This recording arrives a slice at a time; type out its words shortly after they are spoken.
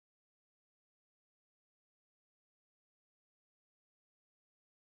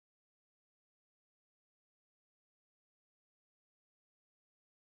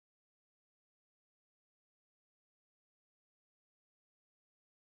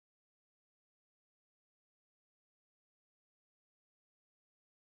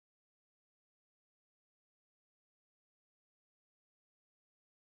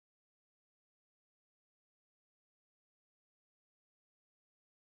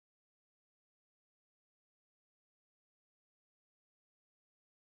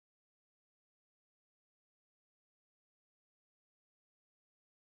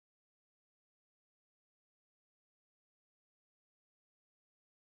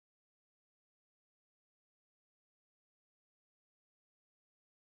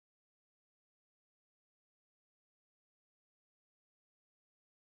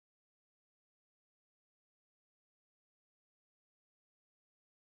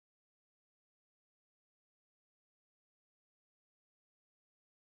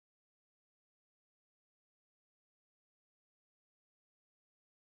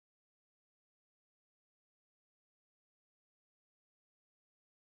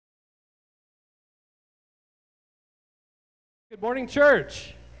Good morning,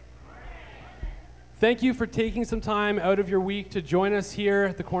 church. Thank you for taking some time out of your week to join us here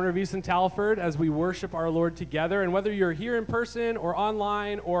at the corner of East and Talford as we worship our Lord together. And whether you're here in person or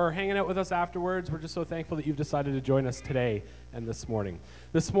online or hanging out with us afterwards, we're just so thankful that you've decided to join us today and this morning.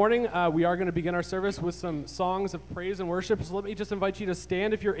 This morning, we are going to begin our service with some songs of praise and worship. So let me just invite you to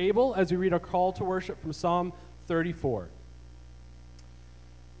stand if you're able as we read a call to worship from Psalm 34.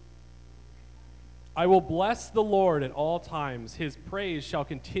 I will bless the Lord at all times. His praise shall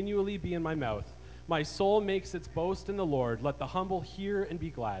continually be in my mouth. My soul makes its boast in the Lord. Let the humble hear and be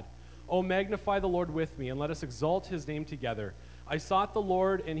glad. O magnify the Lord with me, and let us exalt his name together. I sought the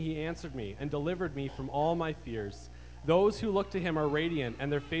Lord, and he answered me, and delivered me from all my fears. Those who look to him are radiant, and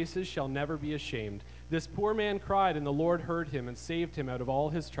their faces shall never be ashamed. This poor man cried, and the Lord heard him, and saved him out of all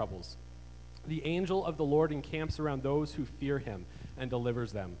his troubles. The angel of the Lord encamps around those who fear him, and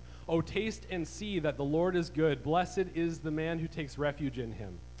delivers them. O taste and see that the Lord is good. Blessed is the man who takes refuge in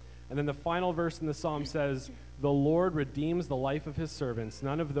him. And then the final verse in the psalm says, the Lord redeems the life of his servants.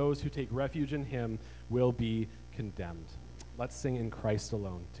 None of those who take refuge in him will be condemned. Let's sing In Christ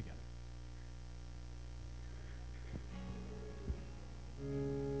Alone together.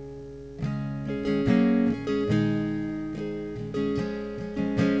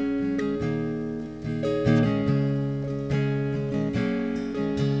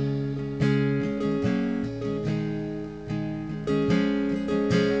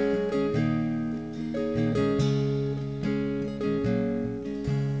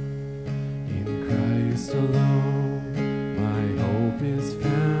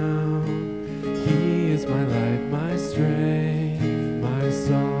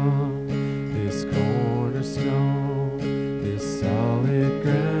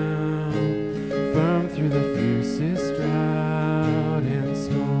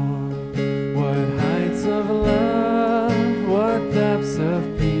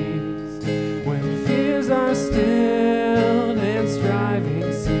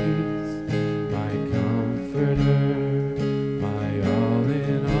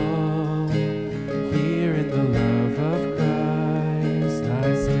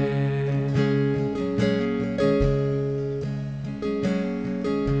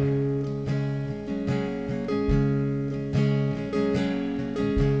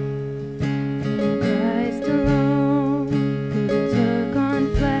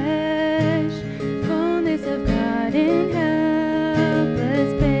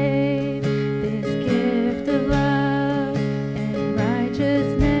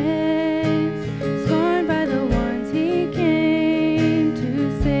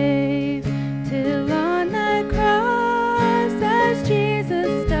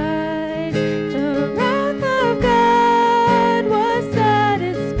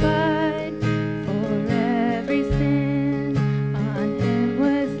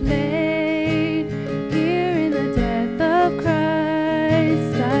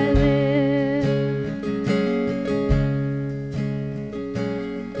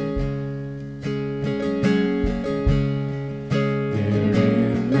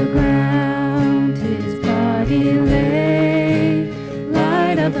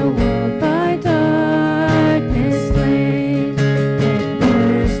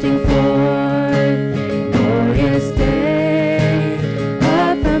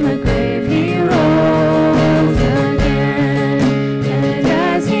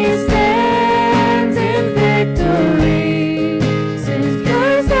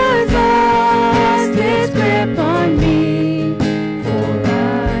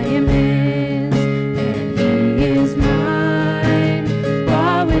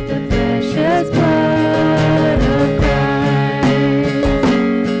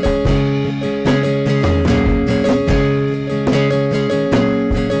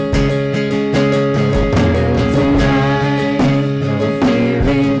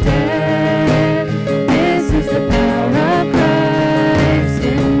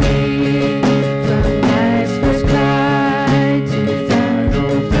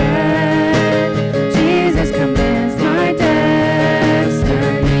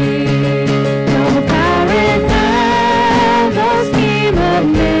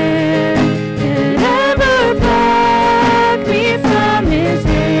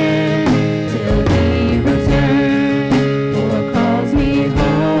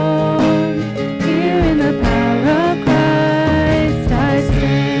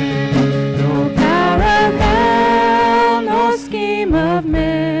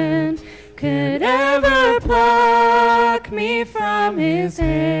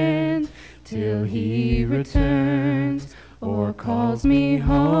 Till he returns or calls me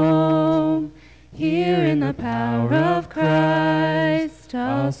home. Here in the power of Christ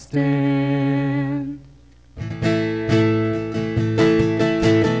I'll stand.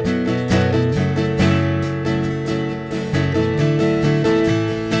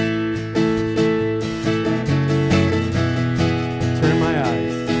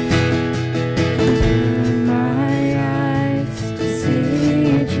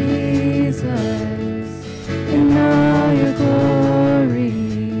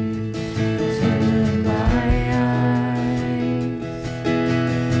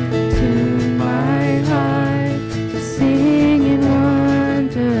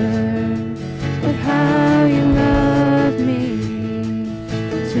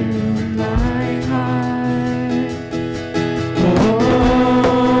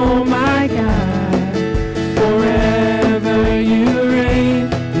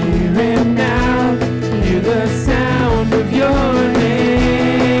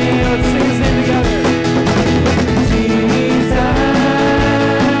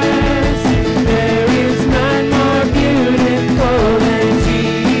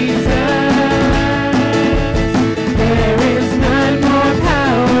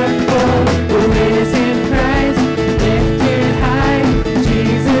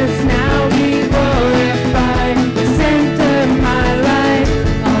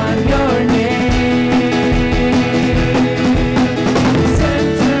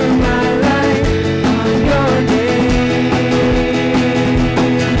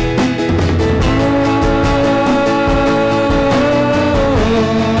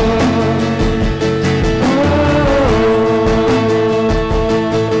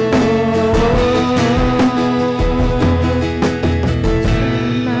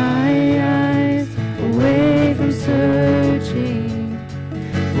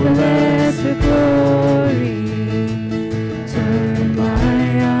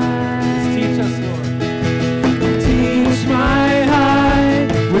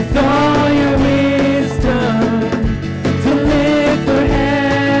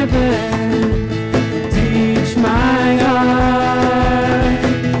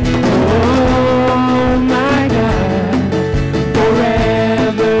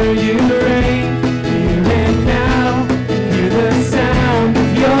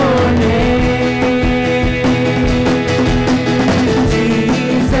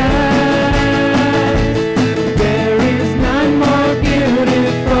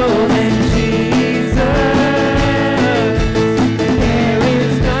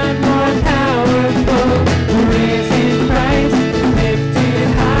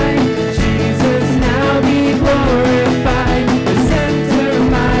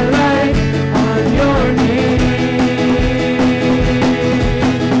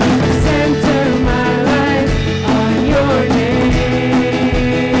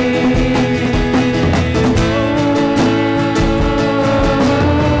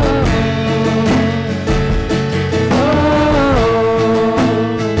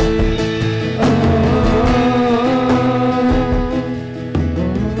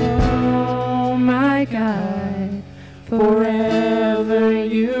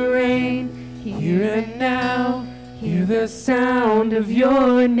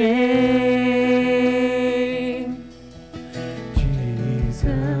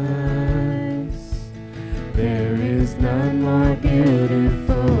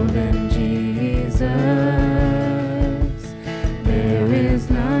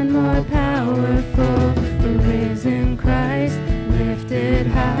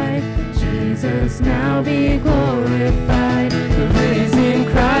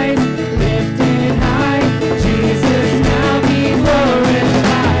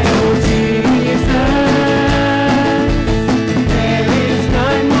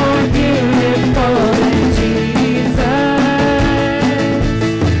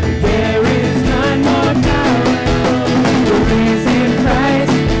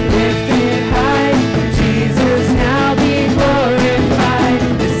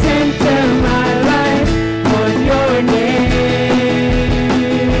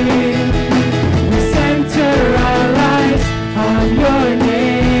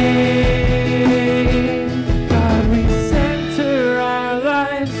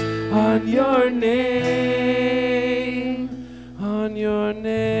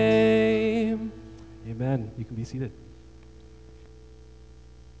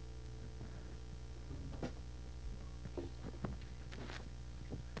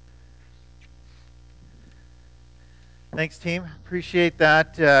 Thanks, team. Appreciate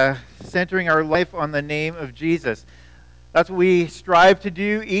that. Centering our life on the name of Jesus. That's what we strive to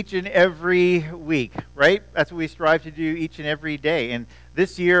do each and every week, right? That's what we strive to do each and every day. And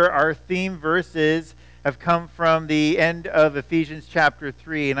this year, our theme verses have come from the end of Ephesians chapter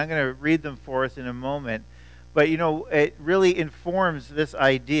 3, and I'm going to read them for us in a moment. But, you know, it really informs this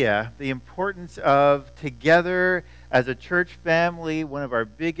idea, the importance of together as a church family. One of our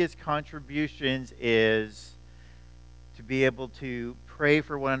biggest contributions is to be able to pray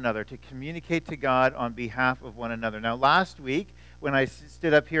for one another, to communicate to God on behalf of one another. Now, last week, when I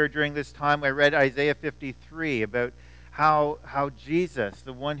stood up here during this time, I read Isaiah 53 about how Jesus,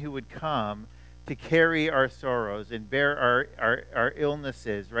 the one who would come to carry our sorrows and bear our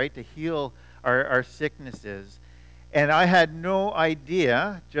illnesses, right, to heal our sicknesses. And I had no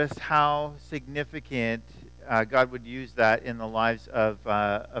idea just how significant God would use that in the lives of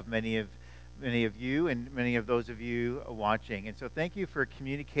many of you and many of those of you watching. And so thank you for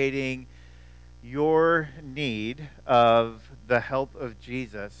communicating your need of the help of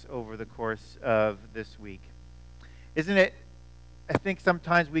Jesus over the course of this week. Isn't it? I think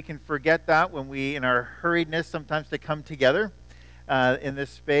sometimes we can forget that when we, in our hurriedness, sometimes to come together in this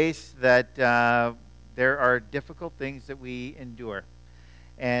space, that there are difficult things that we endure.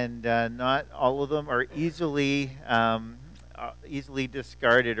 And not all of them are easily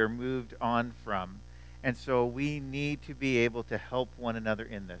discarded or moved on from. And so we need to be able to help one another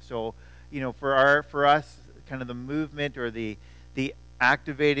in this. So, you know, for us, kind of the movement or the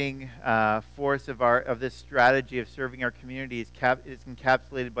activating force of this strategy of serving our community is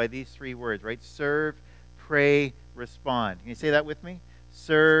encapsulated by these three words, right? Serve, pray, respond. Can you say that with me?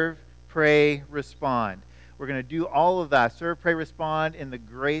 Serve, pray, respond. We're going to do all of that. Serve, pray, respond in the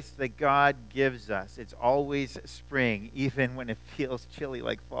grace that God gives us. It's always spring, even when it feels chilly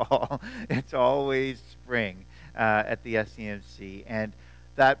like fall. It's always spring at the SEMC. And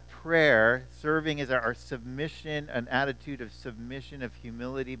that prayer, serving is our submission, an attitude of submission, of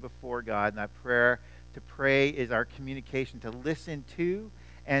humility before God. And that prayer, to pray, is our communication, to listen to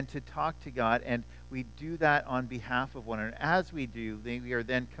and to talk to God. And we do that on behalf of one another. As we do, we are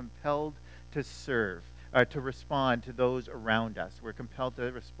then compelled to serve, to respond to those around us. We're compelled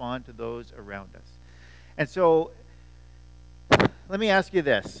to respond to those around us. And so, let me ask you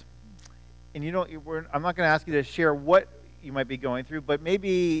this. And I'm not going to ask you to share what you might be going through, but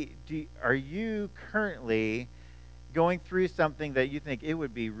maybe are you currently going through something that you think it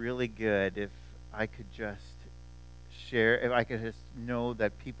would be really good if I could just share, if I could just know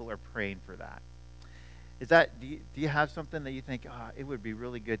that people are praying for that? Do you have something that you think, it would be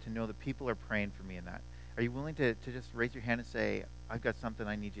really good to know that people are praying for me in that? Are you willing to just raise your hand and say, I've got something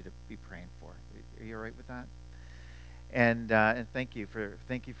I need you to be praying for? Are you all right with that? And thank you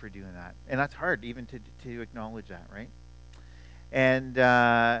for doing that. And that's hard even to acknowledge that, right? And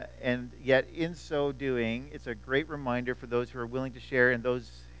yet in so doing, it's a great reminder for those who are willing to share and those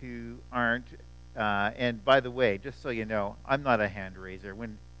who aren't. And by the way, just so you know, I'm not a hand raiser.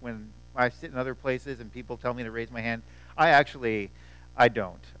 When I sit in other places and people tell me to raise my hand, I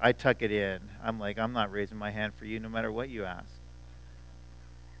don't. I tuck it in. I'm like, I'm not raising my hand for you no matter what you ask.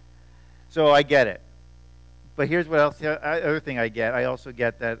 So I get it. But here's what else, the other thing I get. I also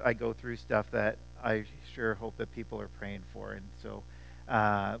get that I go through stuff that I sure hope that people are praying for. And so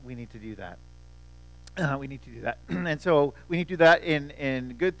we need to do that. And so we need to do that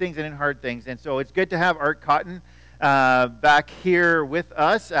in good things and in hard things. And so it's good to have Art Cotton back here with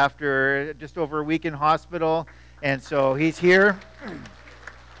us after just over a week in hospital. And so he's here.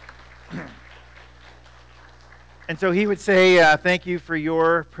 And so he would say thank you for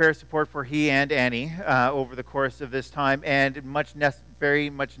your prayer support for he and Annie over the course of this time, and very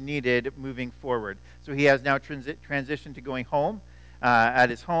much needed moving forward. So he has now transitioned to going home at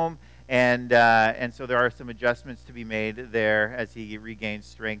his home, and so there are some adjustments to be made there as he regains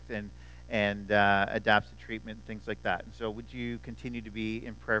strength and adapts to treatment and things like that. And so would you continue to be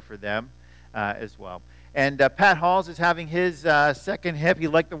in prayer for them as well? And Pat Halls is having his second hip. He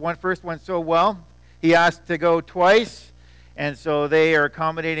liked the first one so well, he asked to go twice, and so they are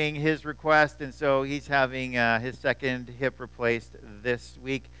accommodating his request, and so he's having his second hip replaced this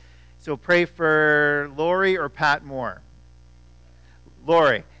week. So pray for Lori or Pat more?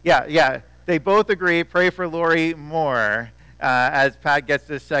 Lori. Yeah. They both agree. Pray for Lori more as Pat gets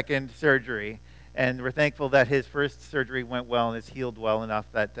his second surgery. And we're thankful that his first surgery went well and is healed well enough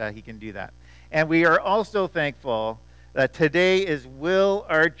that he can do that. And we are also thankful that today is Will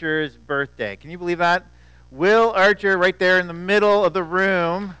Archer's birthday. Can you believe that? Will Archer right there in the middle of the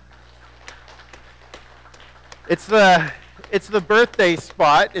room. It's the birthday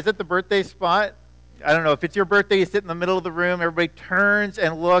spot. Is it the birthday spot? I don't know. If it's your birthday, you sit in the middle of the room. Everybody turns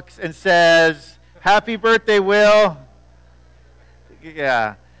and looks and says, "Happy birthday, Will."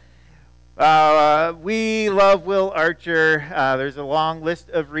 Yeah. We love Will Archer. There's a long list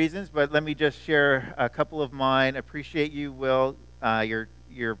of reasons, but let me just share a couple of mine. Appreciate you, Will.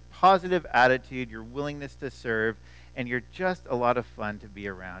 Your positive attitude, your willingness to serve, and you're just a lot of fun to be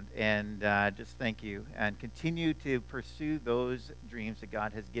around. And just thank you. And continue to pursue those dreams that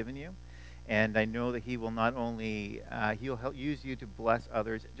God has given you. And I know that he will not only, he'll help use you to bless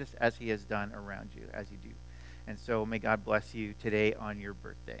others, just as he has done around you, as you do. And so may God bless you today on your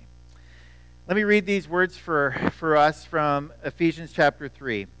birthday. Let me read these words for us from Ephesians chapter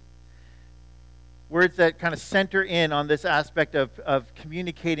 3. Words that kind of center in on this aspect of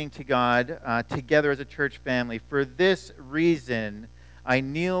communicating to God together as a church family. For this reason, I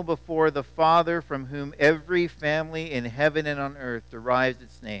kneel before the Father, from whom every family in heaven and on earth derives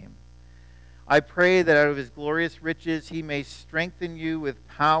its name. I pray that out of his glorious riches he may strengthen you with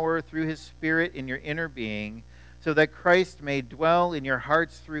power through his Spirit in your inner being, so that Christ may dwell in your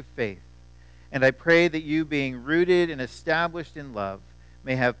hearts through faith. And I pray that you, being rooted and established in love,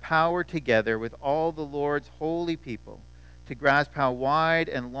 may have power together with all the Lord's holy people to grasp how wide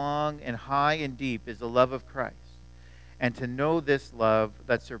and long and high and deep is the love of Christ, and to know this love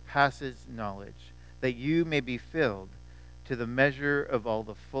that surpasses knowledge, that you may be filled to the measure of all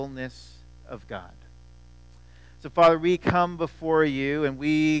the fullness of God. So, Father, we come before you and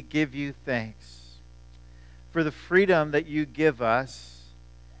we give you thanks for the freedom that you give us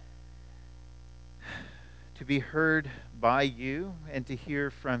to be heard by you and to hear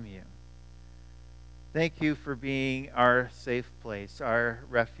from you. Thank you for being our safe place, our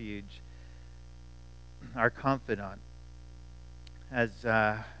refuge, our confidant. As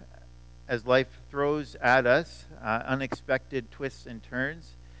life throws at us unexpected twists and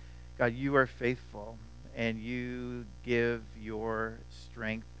turns, God, you are faithful, and you give your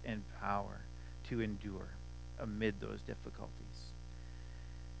strength and power to endure amid those difficulties.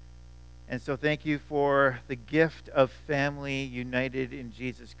 And so thank you for the gift of family united in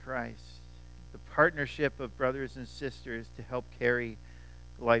Jesus Christ, the partnership of brothers and sisters to help carry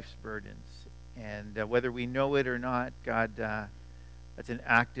life's burdens. And whether we know it or not, God, that's an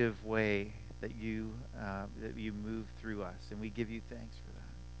active way that you move through us, and we give you thanks for that.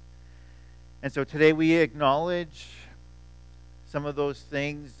 And so today we acknowledge some of those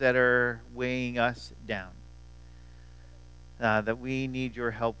things that are weighing us down. That we need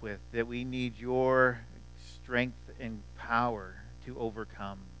your help with, that we need your strength and power to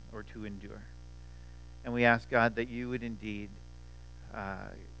overcome or to endure. And we ask, God, that you would indeed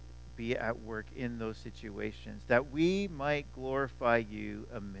be at work in those situations, that we might glorify you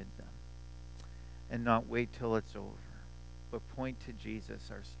amid them and not wait till it's over, but point to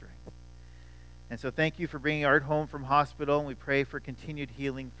Jesus, our strength. And so thank you for bringing Art home from hospital, and we pray for continued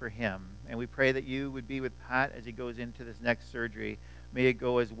healing for him. And we pray that you would be with Pat as he goes into this next surgery. May it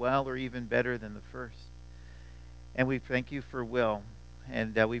go as well or even better than the first. And we thank you for Will.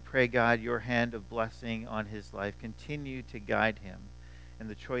 And we pray, God, your hand of blessing on his life. Continue to guide him in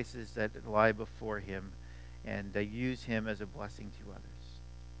the choices that lie before him, and use him as a blessing to others.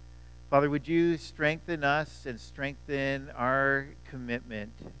 Father, would you strengthen us and strengthen our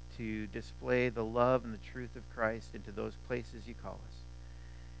commitment to display the love and the truth of Christ into those places you call us.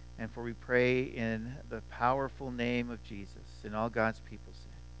 And for we pray in the powerful name of Jesus, and all God's people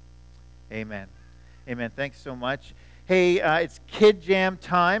say, amen. Amen. Thanks so much. Hey, it's KidJAM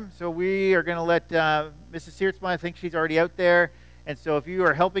time, so we are going to let Mrs. Seartsma, I think she's already out there. And so if you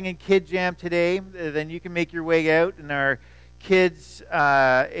are helping in KidJAM today, then you can make your way out. And our kids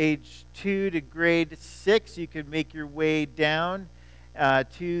age 2 to grade 6, you can make your way down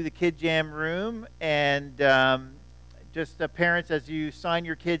to the KidJAM room. And just parents, as you sign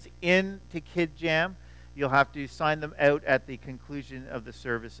your kids in to KidJAM, you'll have to sign them out at the conclusion of the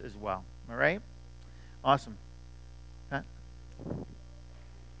service as well. All right? Awesome. Huh?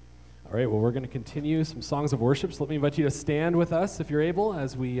 All right, well, we're going to continue some songs of worship, so let me invite you to stand with us, if you're able,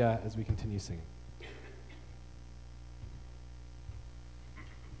 as we continue singing.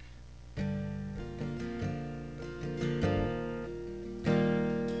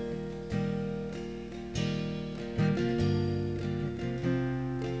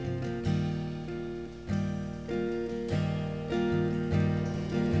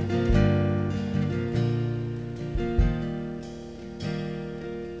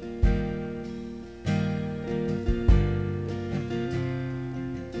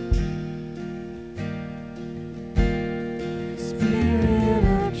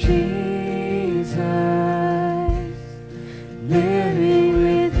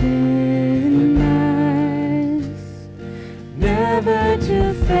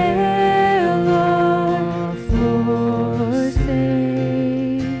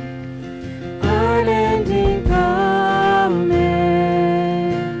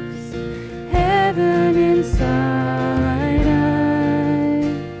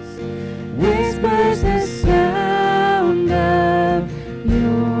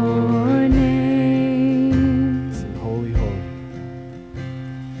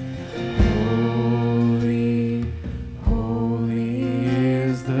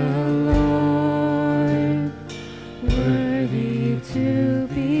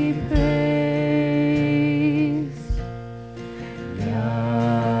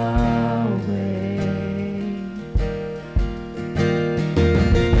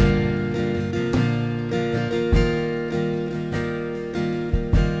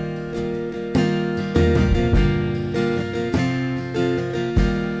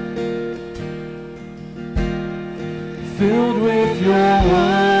 your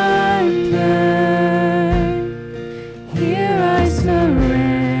wonder. Here I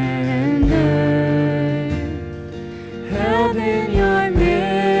surrender, held in your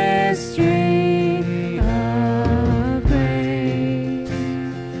mystery of grace,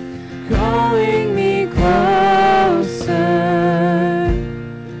 calling me closer,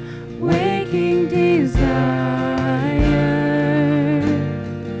 waking desire,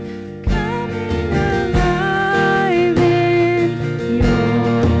 coming alive in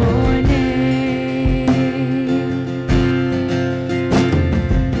your name.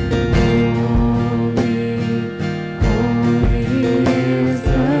 Holy, holy is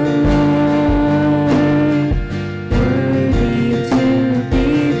the Lord, worthy to be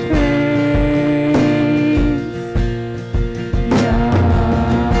praised.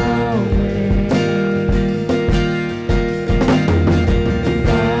 Yahweh,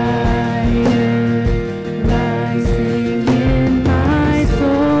 fire rising in my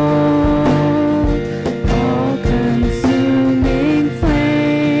soul, all-consuming flame.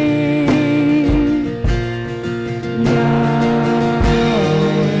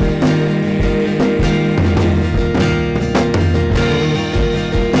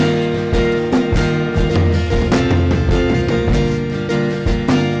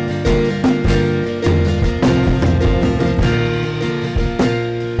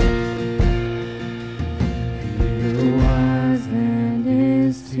 Who was and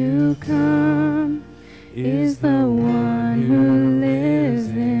is to come is the one who lives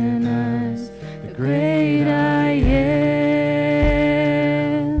in us, the great I am,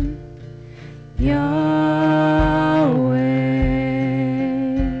 Yahweh.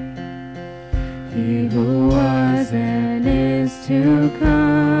 He who was and is to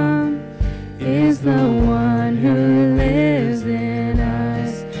come is the one who lives in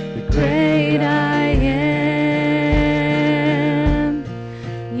us, the great I am,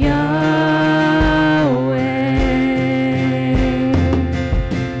 Yahweh.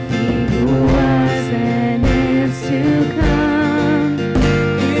 He who was and is to come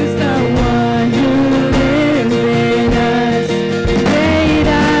is the one who lives in us, the great I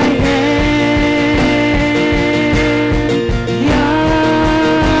am,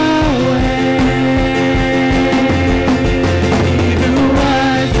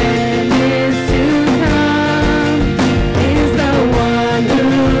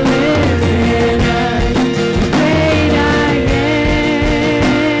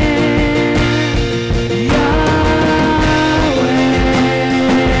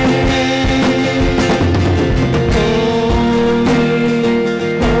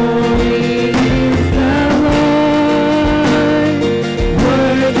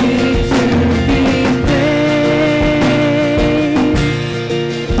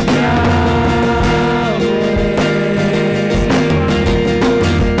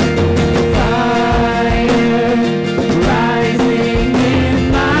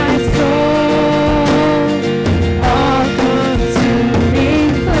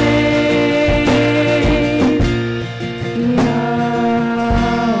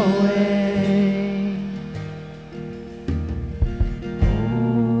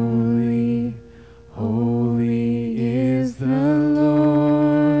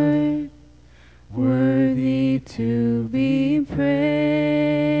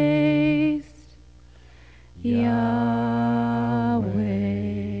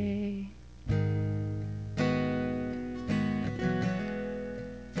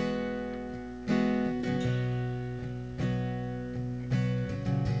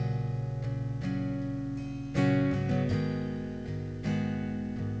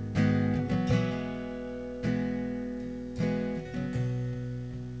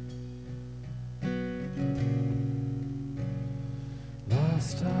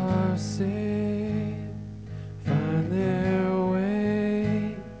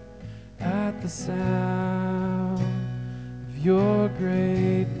 sound of your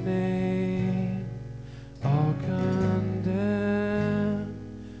great name, all condemned,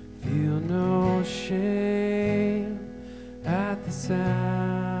 feel no shame at the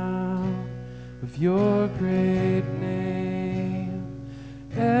sound of your great name.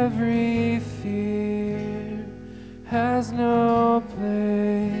 Every fear has no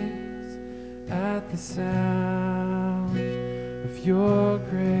place at the sound of your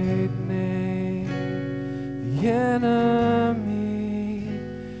great name. The enemy,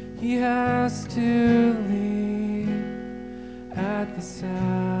 he has to leave at the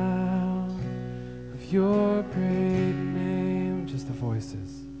sound of your great name. Just the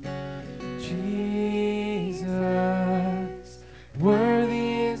voices. Jesus,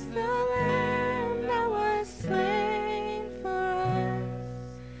 worthy is the Lamb that was slain for us.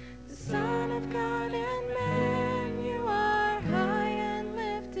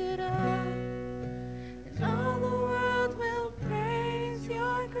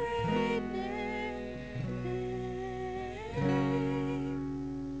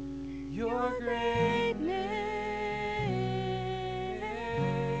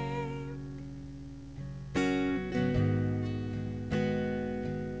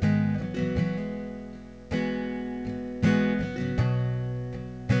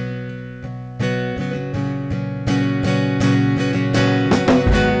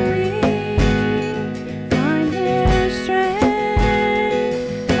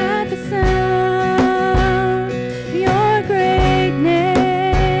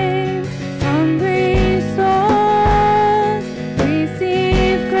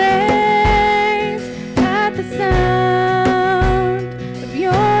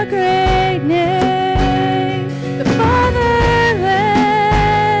 your great name. The fatherless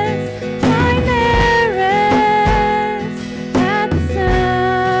find their rest at the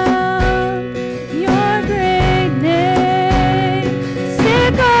sound of your great name. The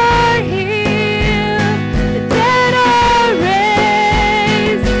sick are healed, the dead are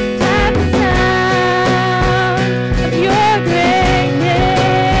raised at the sound of your great name.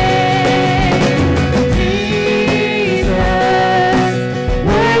 Jesus,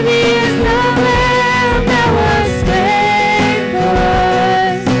 worthy is the Lamb that was slain for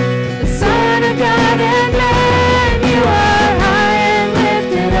us. The Son of God and man, you are high and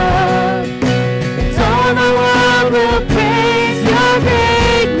lifted up. And all the world will praise your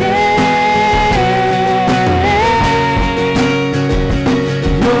great name.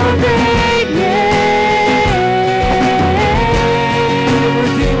 Your great name.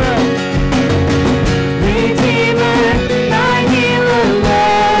 Redeemer, my healer,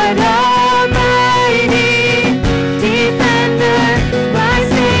 Lord Almighty. Defender, my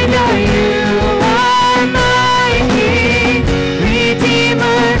Savior, you are my King.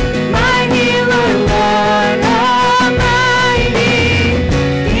 Redeemer, my healer, Lord Almighty.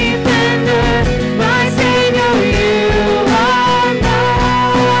 Defender, my Savior, you are my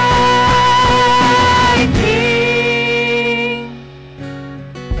King.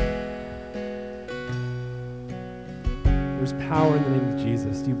 There's power in the name of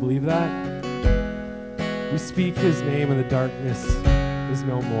Jesus. Do you believe that? We speak his name and the darkness is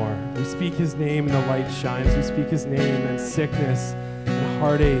no more. We speak his name and the light shines. We speak his name and sickness and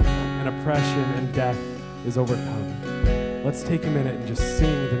heartache and oppression and death is overcome. Let's take a minute and just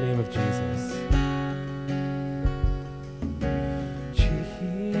sing the name of Jesus.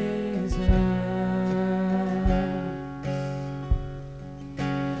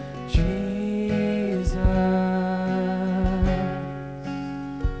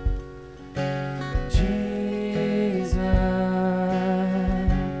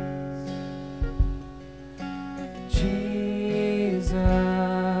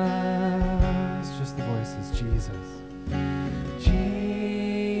 Just the voices, Jesus.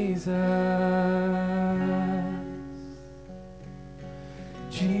 Jesus.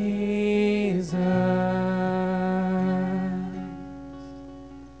 Jesus.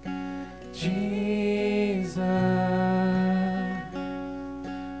 Jesus.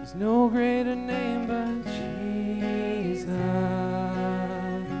 There's no greater name but Jesus.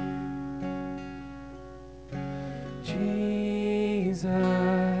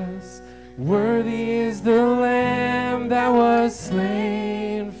 Jesus. Worthy is the Lamb that was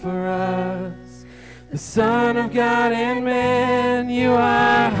slain for us. The Son of God and man, you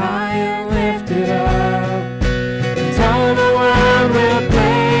are high and lifted up. And all the world will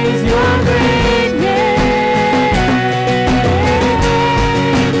praise your great name.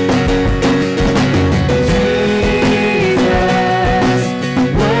 Jesus,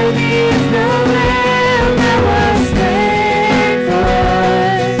 worthy is the Lamb that was slain for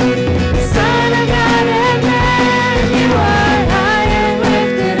us. The Son of God and man, you are high and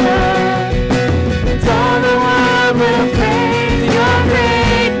lifted up. And all the world will praise your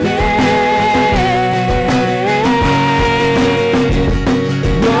great name.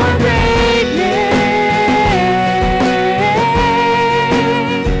 Your great name.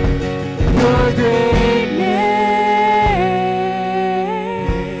 Your great name.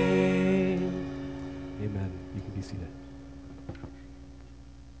 Amen. You can be seated.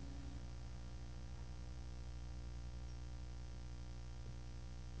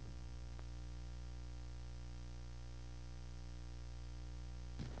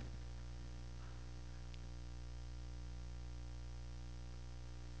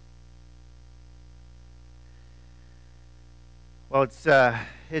 Well,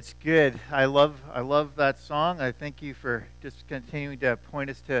 it's good. I love that song. I thank you for just continuing to point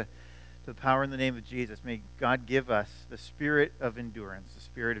us to the power in the name of Jesus. May God give us the spirit of endurance, the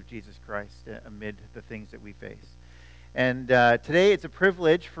spirit of Jesus Christ amid the things that we face. And today it's a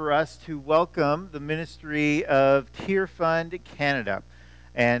privilege for us to welcome the ministry of TearFund Canada.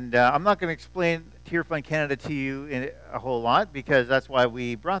 And I'm not going to explain TearFund Canada to you in a whole lot because that's why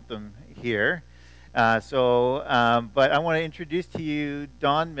we brought them here. But I want to introduce to you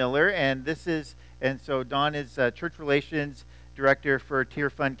Don Miller, and so Don is Church Relations Director for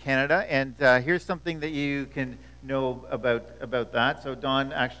TearFund Canada, and here's something that you can know about that. So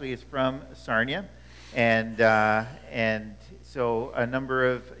Don actually is from Sarnia, and so a number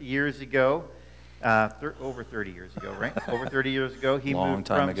of years ago, over 30 years ago, right? Over 30 years ago, he moved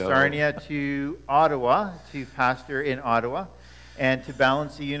from Sarnia to Ottawa to pastor in Ottawa, and to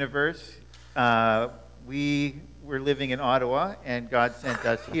balance the universe. We we're living in Ottawa, and God sent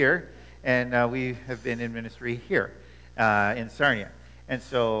us here, and we have been in ministry here in Sarnia. And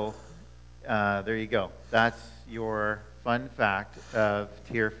so there you go. That's your fun fact of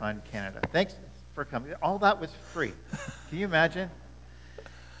TearFund Canada. Thanks for coming. All that was free. Can you imagine?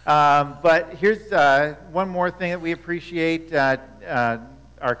 But here's one more thing that we appreciate.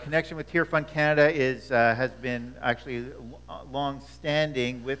 Our connection with TearFund Canada has been actually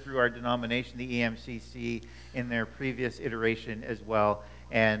long-standing through our denomination, the EMCC, in their previous iteration as well.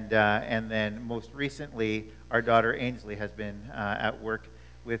 And then most recently, our daughter Ainsley has been at work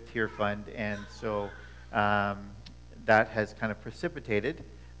with TearFund, and so that has kind of precipitated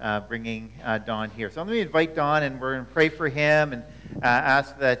bringing Don here. So I'm going to invite Don, and we're going to pray for him and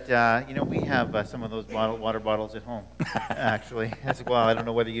ask that, we have some of those water bottles at home, actually, as well. I don't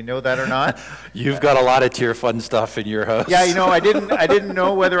know whether you know that or not. You've got a lot of TearFund stuff in your house. Yeah, I didn't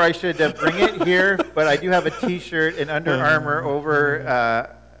know whether I should bring it here, but I do have a T-shirt, an Under Armour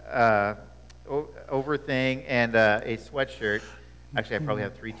over thing, and a sweatshirt. Actually, I probably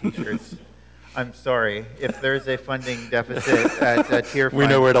have 3 T-shirts. I'm sorry if there's a funding deficit at TearFund. We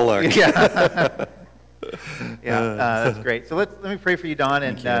know where to look. Yeah, that's great. So let me pray for you, Don,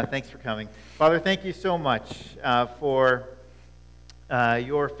 and thanks for coming. Father, thank you so much for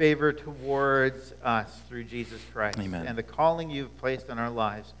your favor towards us through Jesus Christ. Amen. And the calling you've placed on our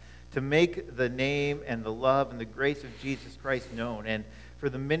lives to make the name and the love and the grace of Jesus Christ known, and for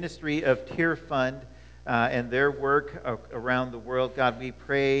the ministry of TearFund and their work around the world. God, we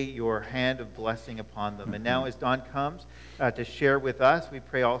pray your hand of blessing upon them. And now as Don comes to share with us, we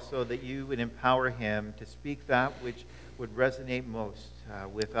pray also that you would empower him to speak that which would resonate most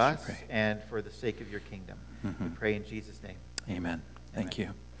with us and for the sake of your kingdom. We pray in Jesus' name. Amen. Thank you.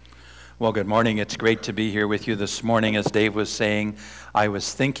 Well, good morning. It's great to be here with you this morning. As Dave was saying, I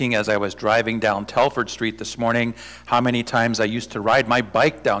was thinking as I was driving down Telford Street this morning how many times I used to ride my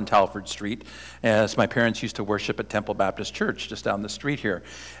bike down Telford Street, as my parents used to worship at Temple Baptist Church just down the street here.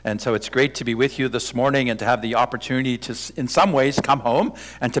 And so it's great to be with you this morning and to have the opportunity to, in some ways, come home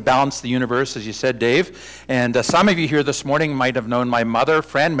and to balance the universe, as you said, Dave. And some of you here this morning might have known my mother,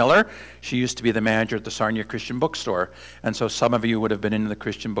 Fran Miller. She used to be the manager at the Sarnia Christian Bookstore. And so some of you would have been in the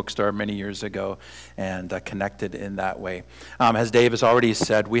Christian Bookstore many years ago and connected in that way. As Dave has already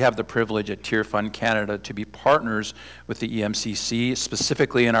said, we have the privilege at TearFund Canada to be partners with the EMCC,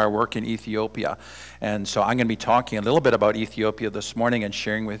 specifically in our work in Ethiopia. And so I'm going to be talking a little bit about Ethiopia this morning and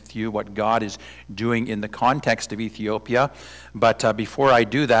sharing with you what God is doing in the context of Ethiopia. But before I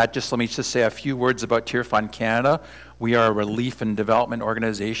do that, let me say a few words about TearFund Canada. We are a relief and development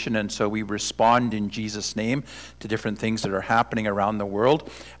organization, and so we respond in Jesus' name to different things that are happening around the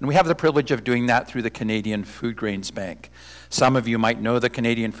world. And we have the privilege of doing that through the Canadian Food Grains Bank. Some of you might know the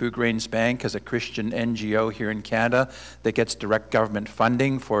Canadian Food Grains Bank as a Christian NGO here in Canada that gets direct government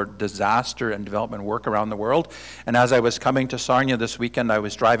funding for disaster and development work around the world. And as I was coming to Sarnia this weekend, I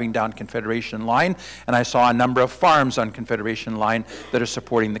was driving down Confederation Line, and I saw a number of farms on Confederation Line that are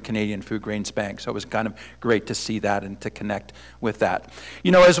supporting the Canadian Food Grains Bank. So it was kind of great to see that and to connect with that.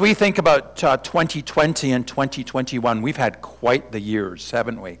 You know, as we think about 2020 and 2021, we've had quite the years,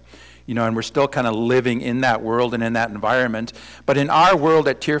 haven't we? You know, and we're still kind of living in that world and in that environment. But in our world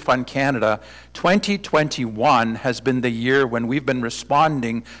at TearFund Canada, 2021 has been the year when we've been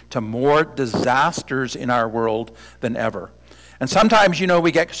responding to more disasters in our world than ever. And sometimes, you know,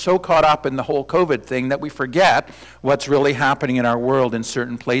 we get so caught up in the whole COVID thing that we forget what's really happening in our world in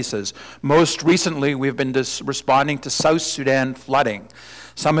certain places. Most recently, we've been responding to South Sudan flooding.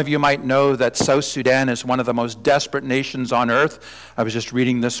 Some of you might know that South Sudan is one of the most desperate nations on earth. I was just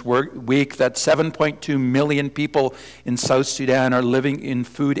reading this week that 7.2 million people in South Sudan are living in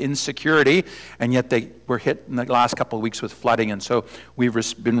food insecurity, and yet they were hit in the last couple of weeks with flooding, and so we've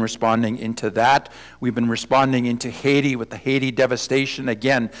been responding into that. We've been responding into Haiti with the Haiti devastation.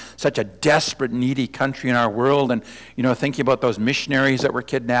 Again, such a desperate, needy country in our world, and, you know, thinking about those missionaries that were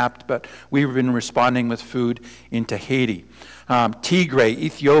kidnapped, but we've been responding with food into Haiti. Tigray,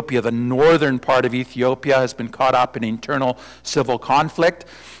 Ethiopia, the northern part of Ethiopia, has been caught up in internal civil conflict.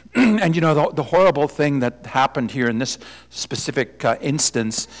 And, you know, the horrible thing that happened here in this specific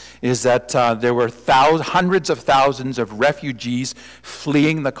instance is that there were hundreds of thousands of refugees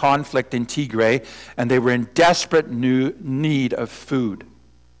fleeing the conflict in Tigray, and they were in desperate need of food.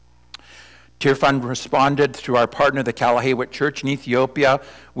 TearFund responded through our partner, the Kalahewit Church in Ethiopia.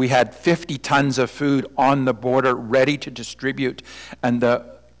 We had 50 tons of food on the border ready to distribute, and the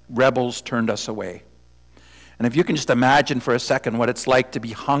rebels turned us away. And if you can just imagine for a second what it's like to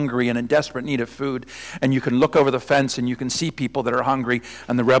be hungry and in desperate need of food, and you can look over the fence and you can see people that are hungry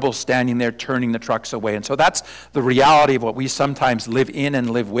and the rebels standing there turning the trucks away. And so that's the reality of what we sometimes live in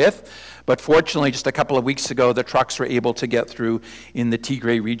and live with. But fortunately, just a couple of weeks ago, the trucks were able to get through in the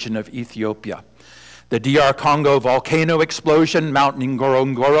Tigray region of Ethiopia. The DR Congo volcano explosion, Mount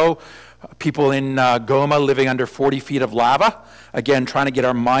Ngorongoro, people in Goma living under 40 feet of lava. Again, trying to get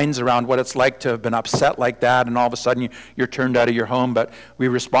our minds around what it's like to have been upset like that, and all of a sudden you're turned out of your home. But we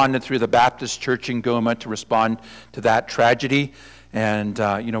responded through the Baptist Church in Goma to respond to that tragedy. And,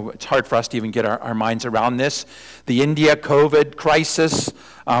 it's hard for us to even get our minds around this. The India COVID crisis,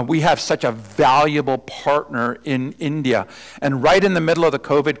 we have such a valuable partner in India. And right in the middle of the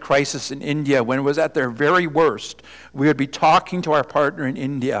COVID crisis in India, when it was at their very worst, we would be talking to our partner in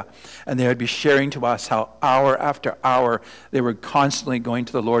India, and they would be sharing to us how hour after hour they were constantly going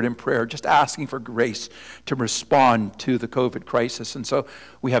to the Lord in prayer, just asking for grace to respond to the COVID crisis. And so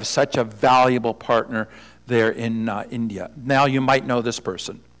we have such a valuable partner there in India. Now you might know this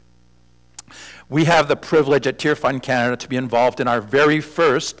person. We have the privilege at TearFund Canada to be involved in our very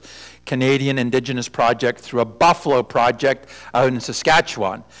first Canadian Indigenous project through a buffalo project out in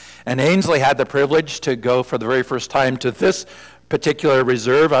Saskatchewan. And Ainsley had the privilege to go for the very first time to this particular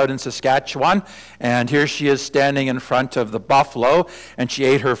reserve out in Saskatchewan, and here she is standing in front of the buffalo, and she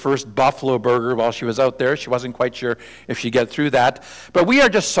ate her first buffalo burger while she was out there. She wasn't quite sure if she'd get through that, but we are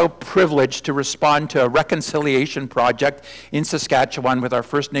just so privileged to respond to a reconciliation project in Saskatchewan with our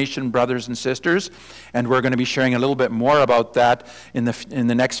First Nation brothers and sisters, and we're going to be sharing a little bit more about that in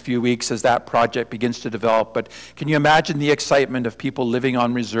the next few weeks as that project begins to develop. But can you imagine the excitement of people living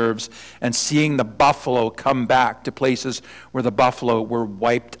on reserves and seeing the buffalo come back to places where the buffalo were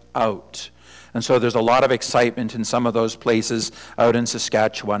wiped out? And so there's a lot of excitement in some of those places out in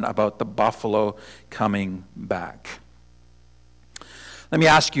Saskatchewan about the buffalo coming back. Let me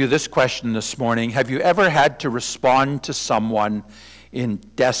ask you this question this morning. Have you ever had to respond to someone in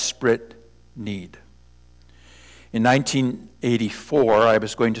desperate need? In 1984, I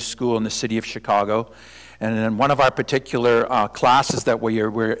was going to school in the city of Chicago, and in one of our particular classes that we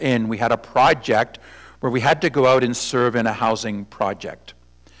were in, we had a project where we had to go out and serve in a housing project.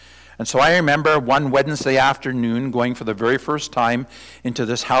 And so I remember one Wednesday afternoon going for the very first time into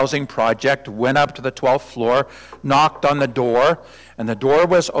this housing project, went up to the 12th floor, knocked on the door, and the door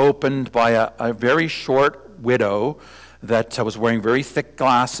was opened by a very short widow that was wearing very thick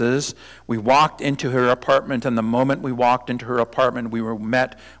glasses. We walked into her apartment, and the moment we walked into her apartment, we were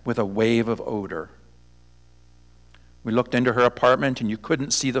met with a wave of odor. We looked into her apartment, and you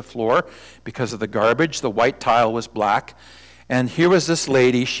couldn't see the floor because of the garbage. The white tile was black. And here was this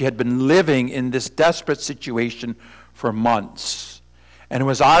lady. She had been living in this desperate situation for months. And it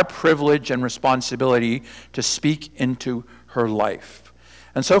was our privilege and responsibility to speak into her life.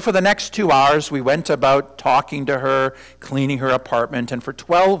 And so for the next 2 hours, we went about talking to her, cleaning her apartment. And for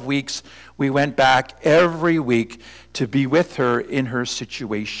 12 weeks, we went back every week to be with her in her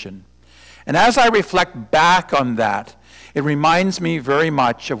situation. And as I reflect back on that, it reminds me very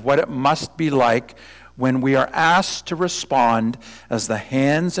much of what it must be like when we are asked to respond as the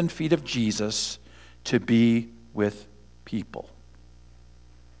hands and feet of Jesus to be with people.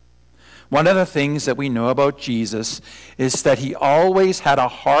 One of the things that we know about Jesus is that he always had a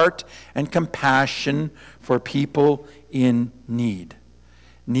heart and compassion for people in need.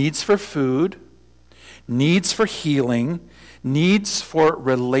 Needs for food, needs for healing, needs for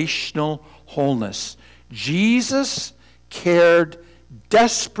relational wholeness. Jesus cared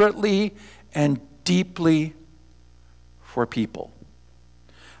desperately and deeply for people.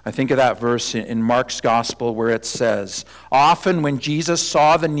 I think of that verse in Mark's Gospel where it says, often when Jesus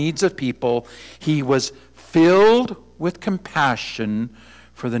saw the needs of people, he was filled with compassion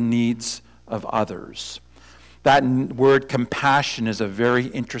for the needs of others. That word compassion is a very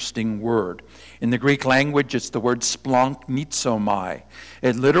interesting word. In the Greek language, it's the word splanchnizomai.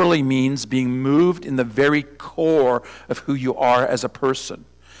 It literally means being moved in the very core of who you are as a person.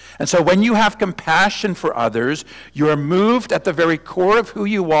 And so when you have compassion for others, you are moved at the very core of who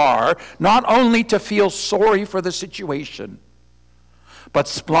you are, not only to feel sorry for the situation, but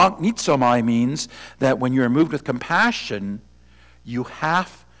splanchnizomai means that when you are moved with compassion, you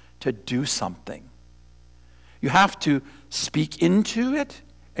have to do something. You have to speak into it,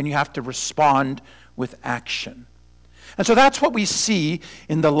 and you have to respond with action. And so that's what we see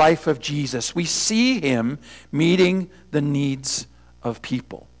in the life of Jesus. We see him meeting the needs of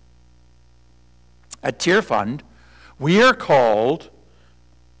people. At TearFund, we are called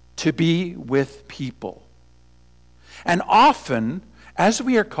to be with people. And often, as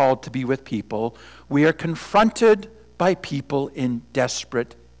we are called to be with people, we are confronted by people in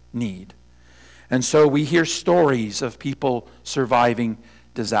desperate need. And so we hear stories of people surviving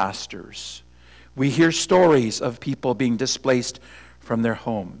disasters. We hear stories of people being displaced from their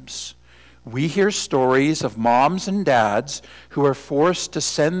homes. We hear stories of moms and dads who are forced to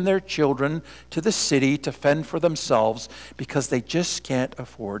send their children to the city to fend for themselves because they just can't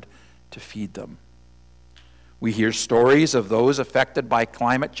afford to feed them. We hear stories of those affected by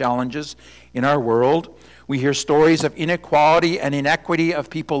climate challenges in our world. We hear stories of inequality and inequity of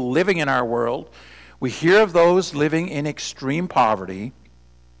people living in our world. We hear of those living in extreme poverty.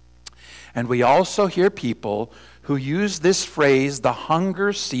 And we also hear people who use this phrase, the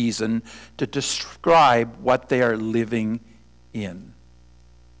hunger season, to describe what they are living in.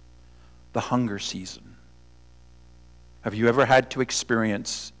 The hunger season. Have you ever had to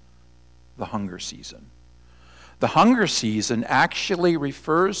experience the hunger season? The hunger season actually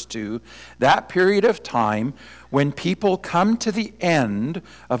refers to that period of time when people come to the end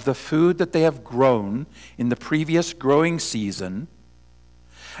of the food that they have grown in the previous growing season,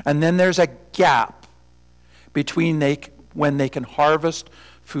 and then there's a gap between when they can harvest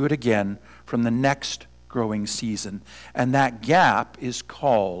food again from the next growing season. And that gap is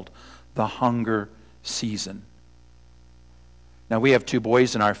called the hunger season. Now, we have 2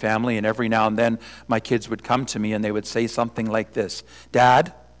 boys in our family, and every now and then my kids would come to me and they would say something like this: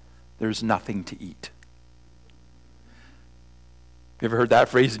 "Dad, there's nothing to eat." You ever heard that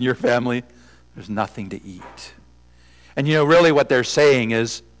phrase in your family? There's nothing to eat. And you know, really what they're saying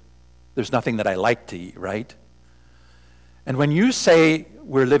is, there's nothing that I like to eat, right? And when you say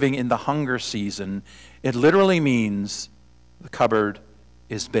we're living in the hunger season, it literally means the cupboard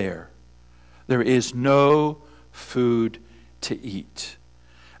is bare. There is no food to eat.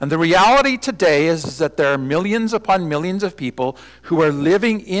 And the reality today is that there are millions upon millions of people who are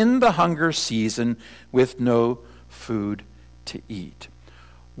living in the hunger season with no food to eat.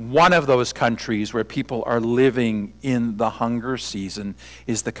 One of those countries where people are living in the hunger season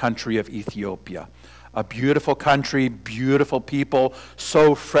is the country of Ethiopia. A beautiful country, beautiful people,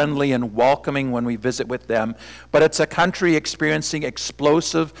 so friendly and welcoming when we visit with them. But it's a country experiencing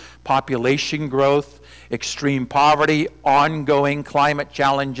explosive population growth, extreme poverty, ongoing climate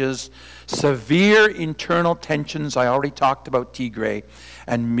challenges, severe internal tensions. I already talked about Tigray,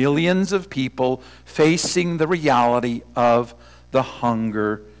 and millions of people facing the reality of the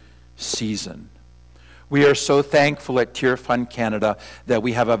hunger season. We are so thankful at TearFund Canada that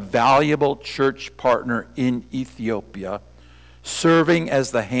we have a valuable church partner in Ethiopia, serving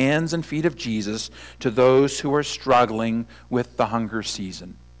as the hands and feet of Jesus to those who are struggling with the hunger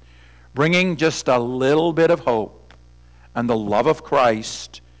season, bringing just a little bit of hope and the love of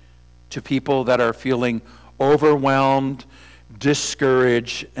Christ to people that are feeling overwhelmed,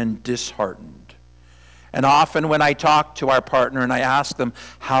 discouraged, and disheartened. And often when I talk to our partner and I ask them,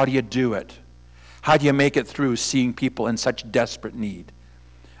 how do you do it? How do you make it through seeing people in such desperate need?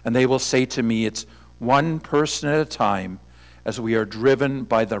 And they will say to me, it's one person at a time as we are driven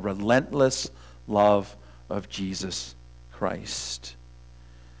by the relentless love of Jesus Christ.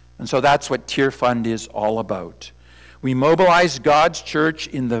 And so that's what TearFund is all about. We mobilize God's church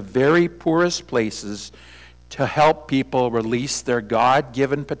in the very poorest places to help people release their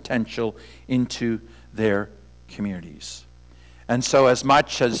God-given potential into their communities. And so as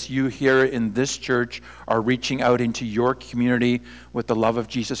much as you here in this church are reaching out into your community with the love of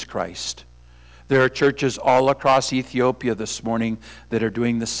Jesus Christ, there are churches all across Ethiopia this morning that are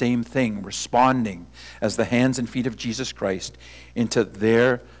doing the same thing, responding as the hands and feet of Jesus Christ into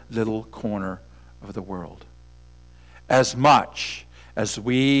their little corner of the world. As much as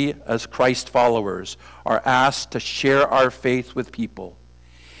we, as Christ followers, are asked to share our faith with people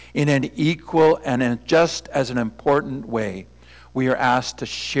in an equal and in just as an important way, we are asked to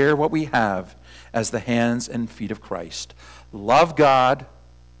share what we have as the hands and feet of Christ. Love God,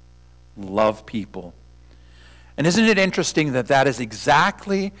 love people. And isn't it interesting that that is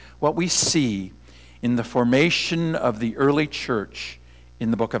exactly what we see in the formation of the early church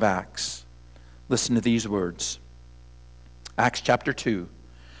in the book of Acts? Listen to these words. Acts chapter 2.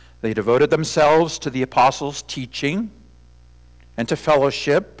 They devoted themselves to the apostles' teaching and to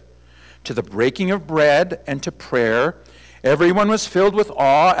fellowship, to the breaking of bread and to prayer. Everyone was filled with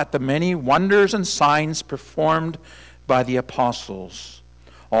awe at the many wonders and signs performed by the apostles.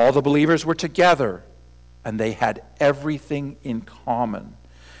 All the believers were together, and they had everything in common.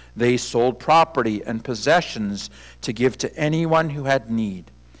 They sold property and possessions to give to anyone who had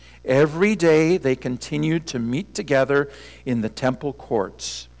need. Every day they continued to meet together in the temple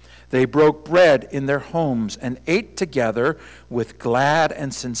courts. They broke bread in their homes and ate together with glad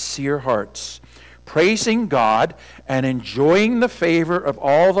and sincere hearts, praising God and enjoying the favor of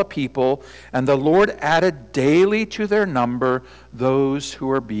all the people. And the Lord added daily to their number those who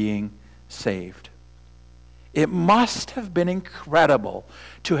were being saved. It must have been incredible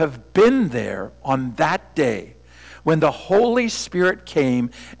to have been there on that day when the Holy Spirit came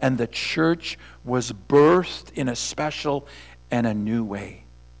and the church was birthed in a special and a new way.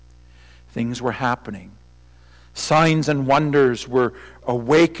 Things were happening. Signs and wonders were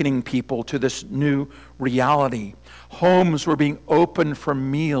awakening people to this new reality. Homes were being opened for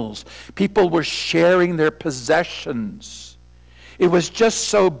meals. People were sharing their possessions. It was just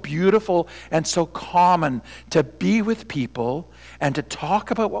so beautiful and so common to be with people and to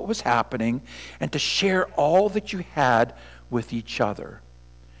talk about what was happening and to share all that you had with each other.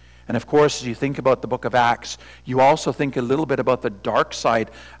 And of course, as you think about the book of Acts, you also think a little bit about the dark side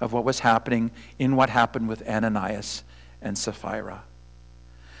of what was happening in what happened with Ananias and Sapphira.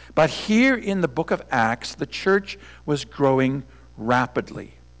 But here in the book of Acts, the church was growing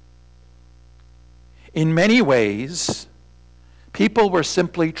rapidly. In many ways, people were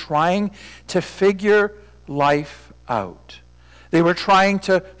simply trying to figure life out. They were trying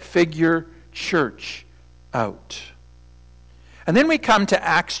to figure church out. And then we come to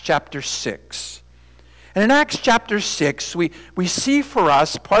Acts chapter 6. And in Acts chapter 6, we see for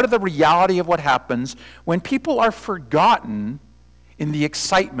us part of the reality of what happens when people are forgotten in the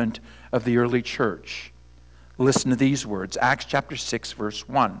excitement of the early church. Listen to these words, Acts chapter 6, verse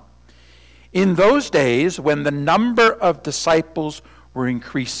 1. In those days, when the number of disciples were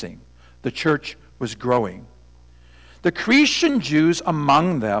increasing, the church was growing, the Cretan Jews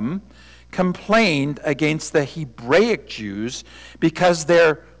among them complained against the Hebraic Jews because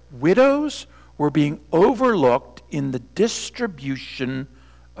their widows were being overlooked in the distribution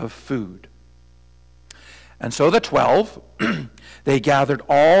of food. And so the 12, they gathered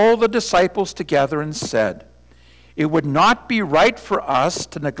all the disciples together and said, "It would not be right for us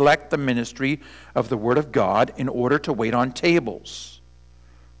to neglect the ministry of the Word of God in order to wait on tables.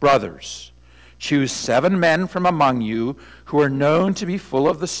 Brothers, choose 7 men from among you who are known to be full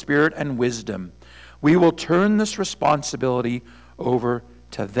of the Spirit and wisdom. We will turn this responsibility over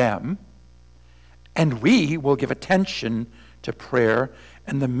to them, and we will give attention to prayer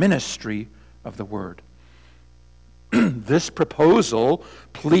and the ministry of the Word." This proposal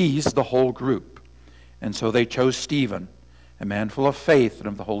pleased the whole group, and so they chose Stephen, a man full of faith and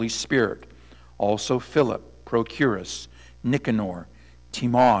of the Holy Spirit, also Philip, Prochorus, Nicanor,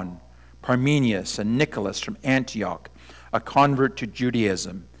 Timon, Parmenius, and Nicholas from Antioch, a convert to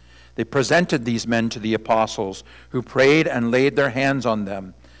Judaism. They presented these men to the apostles, who prayed and laid their hands on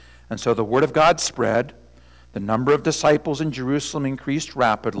them. And so the word of God spread, the number of disciples in Jerusalem increased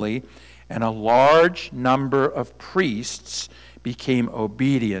rapidly, and a large number of priests became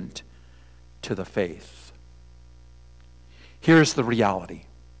obedient to the faith. Here's the reality.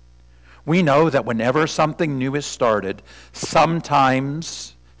 We know that whenever something new is started,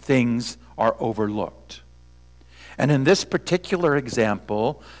 sometimes things are overlooked. And in this particular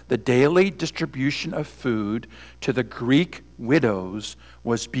example, the daily distribution of food to the Greek widows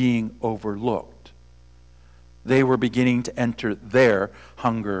was being overlooked. They were beginning to enter their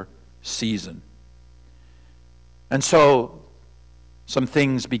hunger season. And so some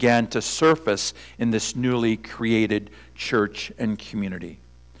things began to surface in this newly created church and community.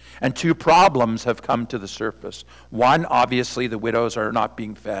 And 2 problems have come to the surface. One, obviously, the widows are not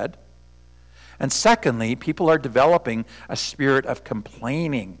being fed. And secondly, people are developing a spirit of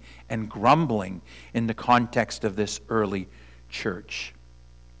complaining and grumbling in the context of this early church.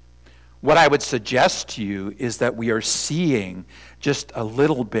 What I would suggest to you is that we are seeing just a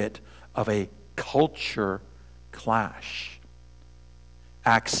little bit of a culture clash.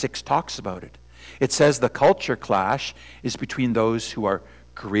 Acts 6 talks about it. It says the culture clash is between those who are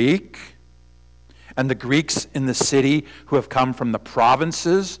Greek and the Greeks in the city who have come from the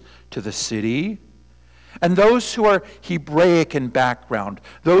provinces to the city, and those who are Hebraic in background,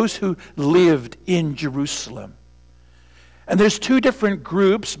 those who lived in Jerusalem. And there's 2 different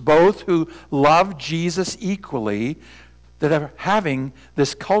groups, both who love Jesus equally, that are having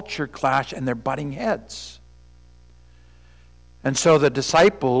this culture clash and they're butting heads. And so the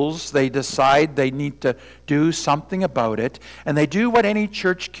disciples, they decide they need to do something about it, and they do what any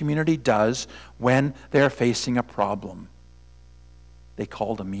church community does when they're facing a problem. They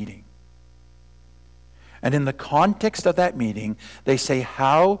called a meeting. And in the context of that meeting, they say,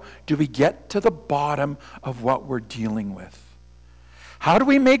 how do we get to the bottom of what we're dealing with? How do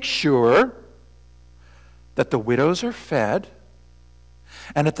we make sure that the widows are fed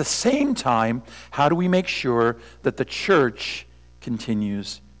And at the same time, how do we make sure that the church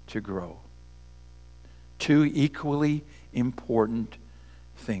continues to grow? Two equally important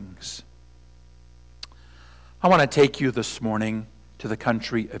things. I want to take you this morning to the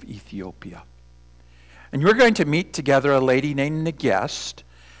country of Ethiopia. And you're going to meet together a lady named Ntlele.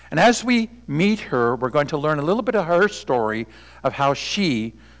 And as we meet her, we're going to learn a little bit of her story of how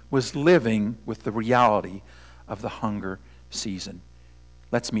she was living with the reality of the hunger season.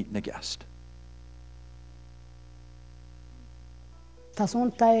 Let's meet Ntlele.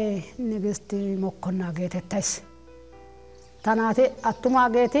 Tasuntai Nigesti Mokona Getes. Tanate Atuma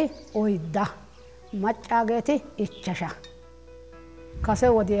Geti Oida. Macha Geti Ichasha. Kase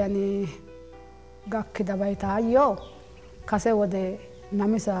wadiani Gakkidabaitayo. Kase wade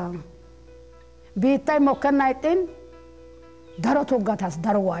Namisa Bitai Mokanaitin Darotu Gatas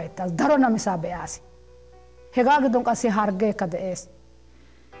Darwaitas Daro Namisa Beas. Hegagdunk asi Harge Kades.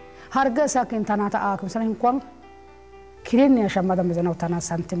 Harge Sakin Tanata Akum Sanin Kwang. Kirinni shamada mizana utana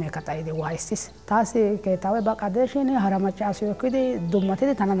santime kataidi waisis. Tasi ketawe bakadeshini haramachasio kidi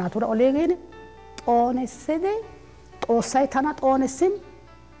dummatidi tana natura olegini. Onesede osai tana onesin.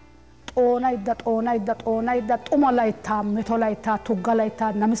 Onaida umalaita metolaita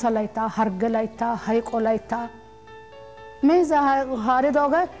tugalaita namisalaita hargalaita haikolaita. Meza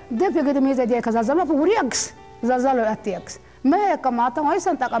haridoga defigidi meza dia kazazalo puriags zazalo atiags. Me kamata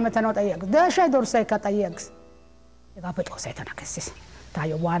waisan takametanot ayags. Desha dorsai katayags. Gapet osaytana kessis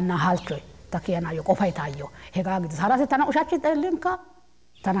tayo wanna halchoy takiana yo qofay tayo hegagid sarase tana ushachi telinka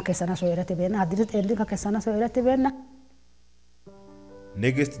tana kesana so erate bena adrit elinka kesana so erate bena.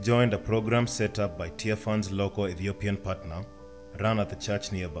 Ntlele joined a program set up by TearFund's local Ethiopian partner run at the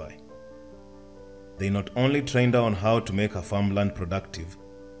church nearby. They not only trained her on how to make her farmland productive,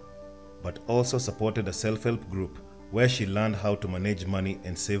 but also supported a self-help group where she learned how to manage money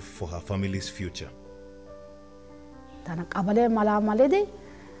and save for her family's future. Tana qabale malamalidi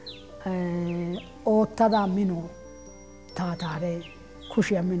otada minu tatare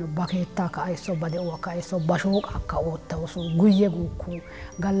kushia minu baketta ka aiso bade waka aiso bashok akka otta usu guye guku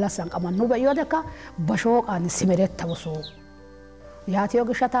gallasan qamannu be yodeka bashok an simeretta usu yati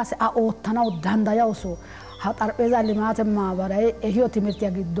yogishata se a ottana dandaya usu ha tarpeza limate mabarai ehio timirti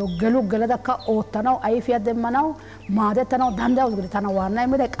agiddo gelu geladaka ottana aifiya demmanaw maadetana dandaya usu tana wanna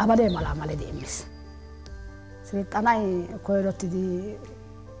imide qabale malamalidi imis. Tanai koiroti di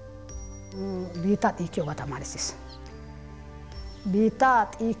Bita Ikyoga Tamarisis.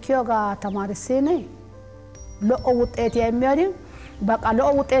 Bita Ikyoga Tamarisini Lo Owut Etia Mary, Baka Lo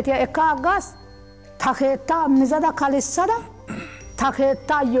Owut Etia Ekagas, Taketa Mizada Kalisada,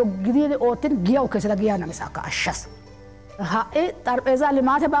 Taketa Yogri Otin Giokesada Giana Misaka Ashas. Hae Tarpeza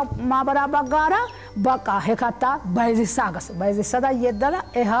Limate Mabara Bagara, Baka Hekata, Baizisagas, Baizisada Yedala,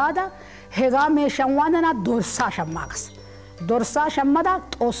 Ehada. Hega me shamwana dorsa shamagas. Dorsa shamada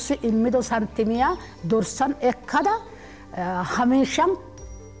osi imido santimia dorsan ekkada hamisham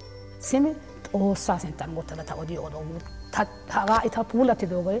simi osa sentan gotala ta odi odo haga ita pulati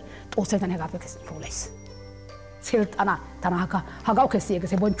doge osa tan hega pekes pules. Silt ana tanaka haga okesi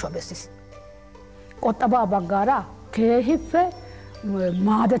egese boncho besis. Qotaba bagara kehife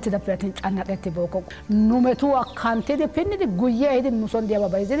maadet da pretin canaqetti boko numetu akkante de penni de guye edi muson dia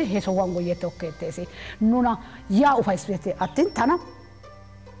babayzedi heso wan guye tokketesi nuna ya ufaispete atin tana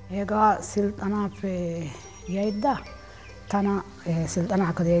ega siltana pe yaida tana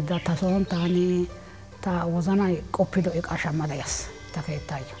siltana ka yaida tason tani ta wazana qoppido iqashamada yas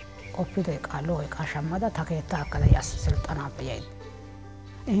taketayo qoppido iqalo iqashamada taketa kala yas siltana pe yaida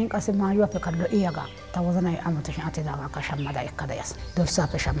إن قسم ما يوافق اللؤيجا توزناي أمتش أتداعا كشمدا إكدايس دوسا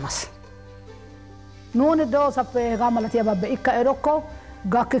بشمس نون دوسا بغاملتي باب إكا إيروكو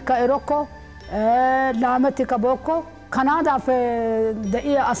غاكيكا إيروكو لامتيكا بوكو كندا في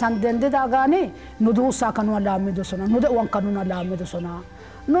دقيقة أسان دنددا غاني ندوسا كانوا لامدو سنا ندوان كانوا لامدو سنا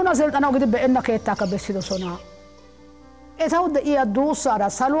نونا زلت أنا وقد بإنك يتاكا بسيدو سنا إتاو دقيقة دوسارا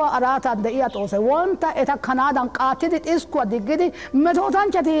سلوى أراتا دقيقة توسي وانتا إتا كنادا قاتدت إسكوا دقيقة متوتان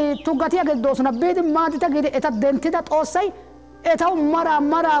جاتي توقاتيا قد دوسنا بيد مادي تقيدي إتا دنتدا توسي إتاو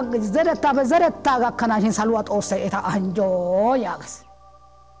مرا زرتا كناشين سلوى توسي إتا أنجو ياغس.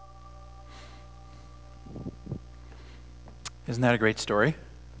 Isn't that a great story?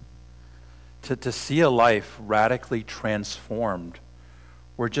 To see a life radically transformed,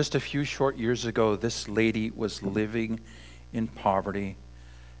 where just a few short years ago this lady was living in poverty,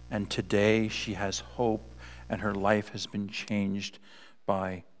 and today she has hope and her life has been changed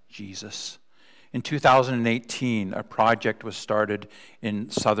by Jesus. In 2018, a project was started in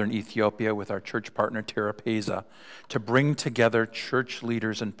southern Ethiopia with our church partner TearFund to bring together church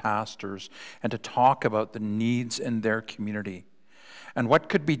leaders and pastors and to talk about the needs in their community and what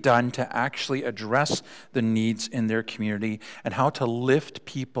could be done to actually address the needs in their community and how to lift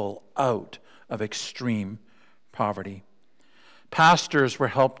people out of extreme poverty. Pastors were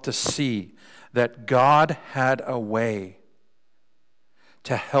helped to see that God had a way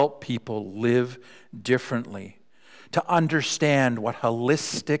to help people live differently, to understand what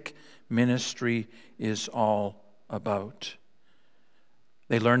holistic ministry is all about.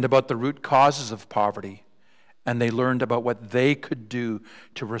 They learned about the root causes of poverty, and they learned about what they could do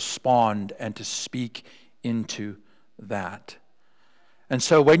to respond and to speak into that. And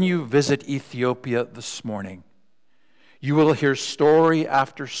so when you visit Ethiopia this morning, you will hear story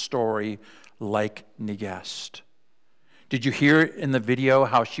after story like Negest. Did you hear in the video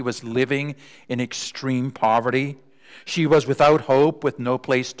how she was living in extreme poverty? She was without hope, with no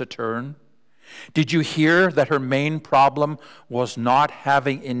place to turn. Did you hear that her main problem was not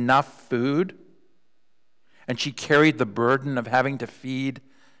having enough food? And she carried the burden of having to feed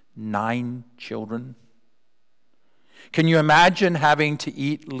 9 children. Can you imagine having to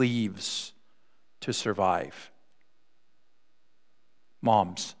eat leaves to survive?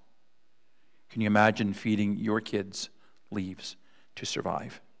 Moms, can you imagine feeding your kids leaves to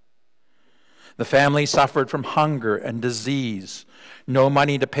survive? The family suffered from hunger and disease, no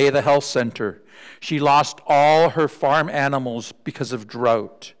money to pay the health center. She lost all her farm animals because of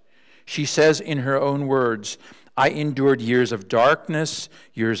drought. She says in her own words, "I endured years of darkness,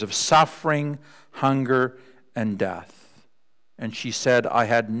 years of suffering, hunger, and death." And she said, "I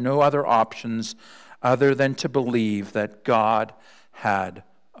had no other options other than to believe that God had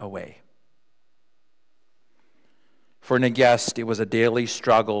a way." For Negest, it was a daily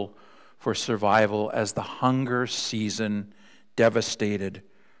struggle for survival as the hunger season devastated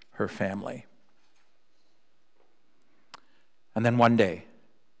her family. And then one day,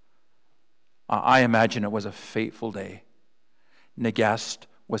 I imagine it was a fateful day, Negest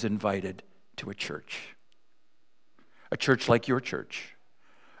was invited to a church like your church,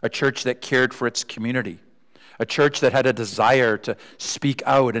 a church that cared for its community, a church that had a desire to speak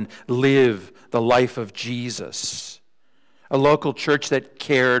out and live the life of Jesus. A local church that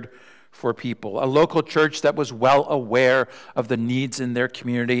cared for people. A local church that was well aware of the needs in their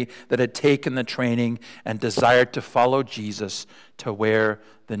community, that had taken the training and desired to follow Jesus to where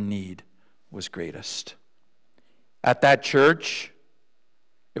the need was greatest. At that church,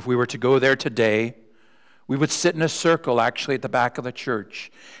 if we were to go there today, we would sit in a circle actually at the back of the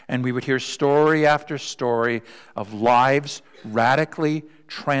church, and we would hear story after story of lives radically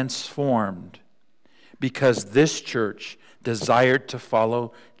transformed because this church desired to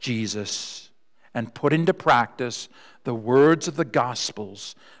follow Jesus and put into practice the words of the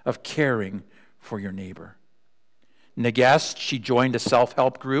Gospels of caring for your neighbor. Negest, she joined a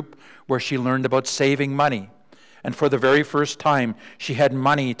self-help group where she learned about saving money. And for the very first time, she had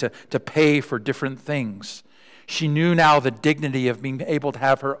money to pay for different things. She knew now the dignity of being able to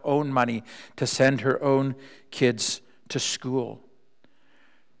have her own money to send her own kids to school.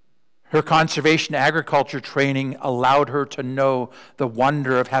 Her conservation agriculture training allowed her to know the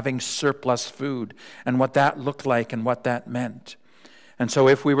wonder of having surplus food and what that looked like and what that meant. And so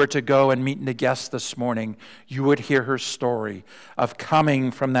if we were to go and meet Negest this morning, you would hear her story of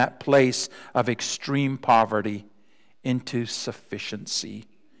coming from that place of extreme poverty into sufficiency.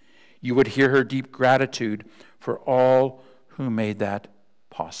 You would hear her deep gratitude for all who made that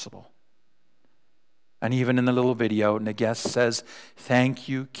possible. And even in the little video, Negest says, "Thank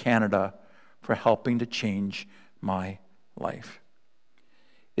you, Canada, for helping to change my life."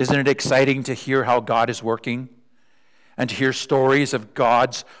 Isn't it exciting to hear how God is working and to hear stories of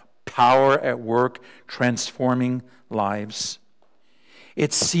God's power at work transforming lives?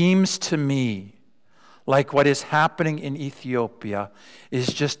 It seems to me like what is happening in Ethiopia is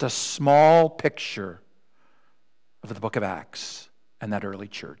just a small picture of the book of Acts and that early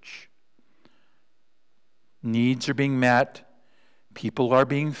church. Needs are being met, people are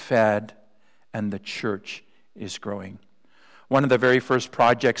being fed, and the church is growing. One of the very first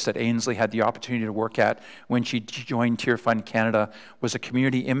projects that Ainsley had the opportunity to work at when she joined TearFund Canada was a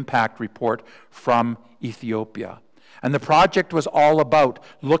community impact report from Ethiopia. And the project was all about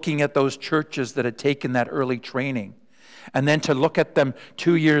looking at those churches that had taken that early training, and then to look at them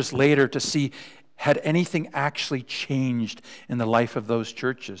 2 years later to see, had anything actually changed in the life of those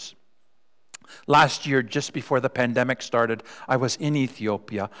churches? Last year, just before the pandemic started, I was in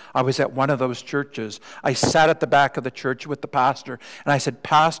Ethiopia. I was at one of those churches. I sat at the back of the church with the pastor, and I said,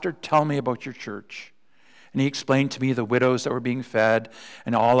 "Pastor, tell me about your church." And he explained to me the widows that were being fed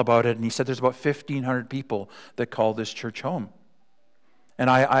and all about it. And he said there's about 1,500 people that call this church home. And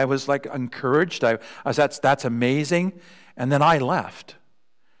I was like encouraged. I was, that's amazing. And then I left.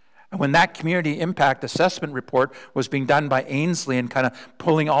 And when that community impact assessment report was being done by Ainsley and kind of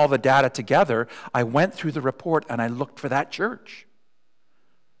pulling all the data together, I went through the report and I looked for that church.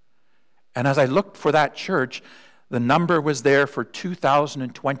 And as I looked for that church, the number was there for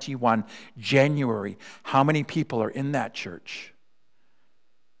 2021, January. How many people are in that church?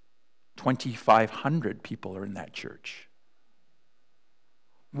 2,500 people are in that church.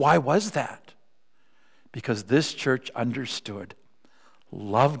 Why was that? Because this church understood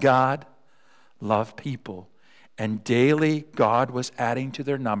love God, love people, and daily God was adding to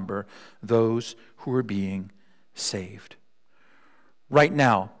their number those who were being saved. Right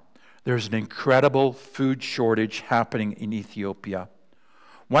now, there's an incredible food shortage happening in Ethiopia.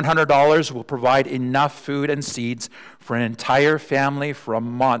 $100 will provide enough food and seeds for an entire family for a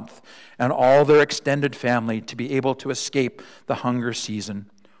month and all their extended family to be able to escape the hunger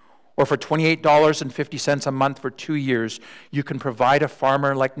season. Or for $28.50 a month for 2 years, you can provide a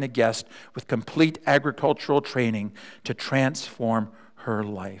farmer like Nagest with complete agricultural training to transform her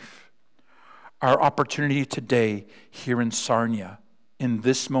life. Our opportunity today here in Sarnia, in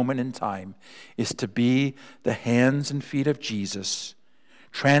this moment in time, is to be the hands and feet of Jesus,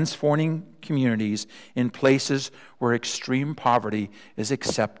 transforming communities in places where extreme poverty is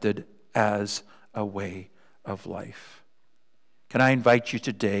accepted as a way of life. Can I invite you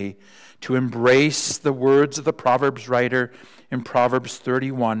today to embrace the words of the Proverbs writer in Proverbs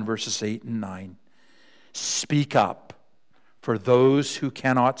 31, verses 8 and 9. Speak up for those who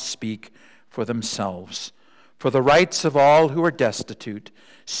cannot speak for themselves, for the rights of all who are destitute.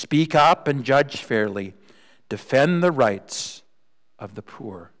 Speak up and judge fairly. Defend the rights of the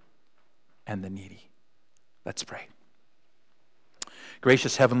poor and the needy. Let's pray.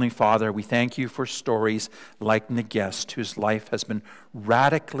 Gracious Heavenly Father, we thank you for stories like Nagest, whose life has been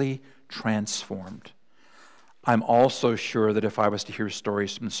radically transformed. I'm also sure that if I was to hear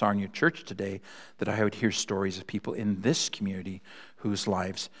stories from the Sarnia Church today, that I would hear stories of people in this community whose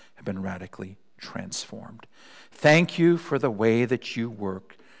lives have been radically transformed. Thank you for the way that you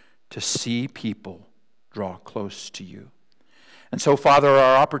work to see people draw close to you. And so, Father,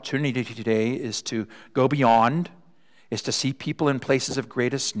 our opportunity today is to go beyond, is to see people in places of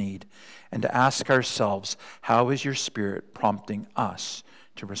greatest need, and to ask ourselves, how is your Spirit prompting us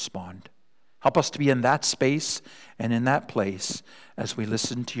to respond? Help us to be in that space and in that place as we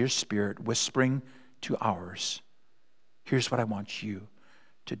listen to your Spirit whispering to ours. Here's what I want you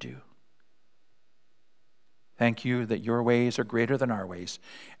to do. Thank you that your ways are greater than our ways,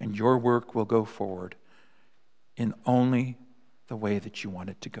 and your work will go forward in only the way that you want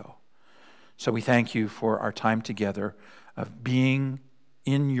it to go. So we thank you for our time together of being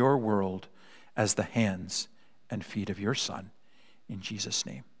in your world as the hands and feet of your Son. In Jesus'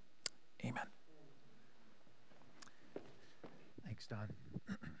 name, amen. Thanks, Don.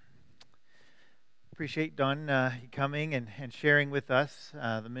 Appreciate Don coming and sharing with us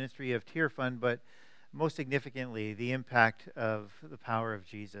the ministry of TearFund, but most significantly, the impact of the power of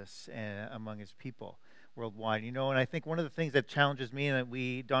Jesus among his people worldwide. You know, and I think one of the things that challenges me, and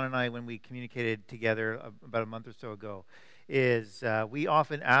that Don and I, when we communicated together about a month or so ago, is we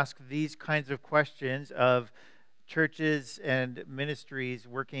often ask these kinds of questions of churches and ministries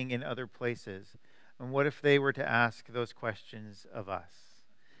working in other places. And what if they were to ask those questions of us?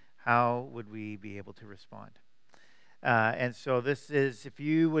 How would we be able to respond? And so this is, if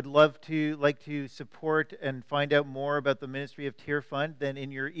you would like to support and find out more about the ministry of TearFund, then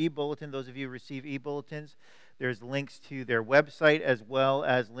in your e-bulletin, those of you who receive e-bulletins, there's links to their website as well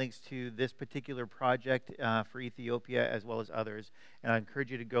as links to this particular project for Ethiopia as well as others. And I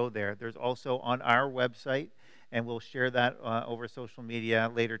encourage you to go there. There's also on our website, and we'll share that over social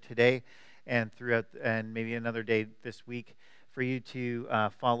media later today and throughout, and maybe another day this week, for you to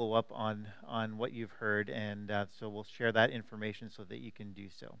follow up on what you've heard, and so we'll share that information so that you can do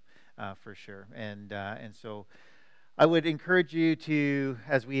so for sure. And so I would encourage you to,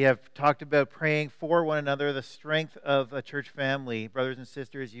 as we have talked about, praying for one another, the strength of a church family, brothers and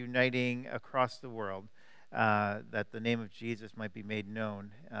sisters uniting across the world, that the name of Jesus might be made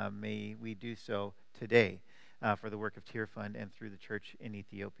known. May we do so today for the work of TearFund and through the church in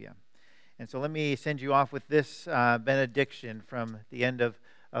Ethiopia. And so let me send you off with this benediction from the end of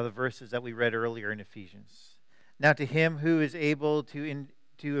the verses that we read earlier in Ephesians. Now to him who is able to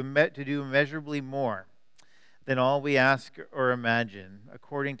to do immeasurably more than all we ask or imagine,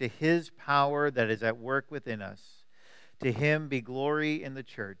 according to his power that is at work within us. To him be glory in the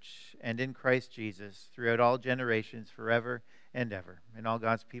church and in Christ Jesus throughout all generations, forever and ever. And all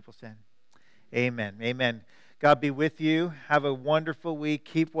God's people said, amen. Amen. God be with you. Have a wonderful week.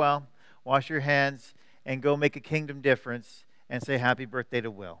 Keep well. Wash your hands and go make a kingdom difference and say happy birthday to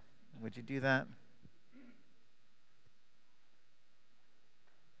Will. Would you do that?